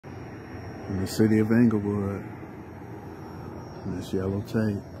in the city of Inglewood. And this yellow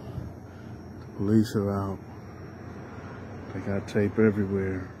tape. The police are out. They got tape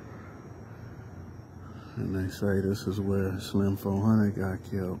everywhere. And they say this is where Slim 400 got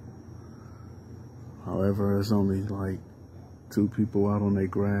killed. However, there's only like 2 people out on their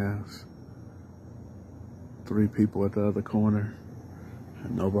grass, 3 people at the other corner,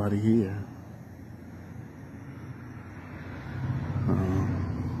 and nobody here.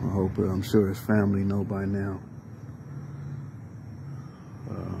 I'm sure his family know by now.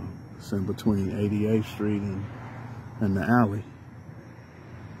 It's in between 88th Street and the alley.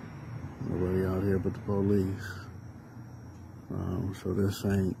 Nobody out here but the police. So this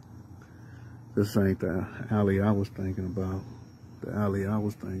ain't the alley I was thinking about. The alley I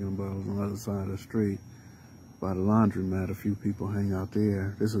was thinking about was on the other side of the street by the laundromat. A few people hang out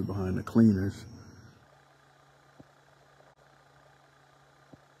there. This is behind the cleaners.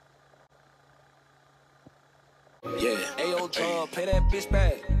 Yeah, Ayo, pay that bitch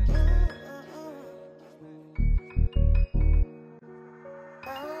back.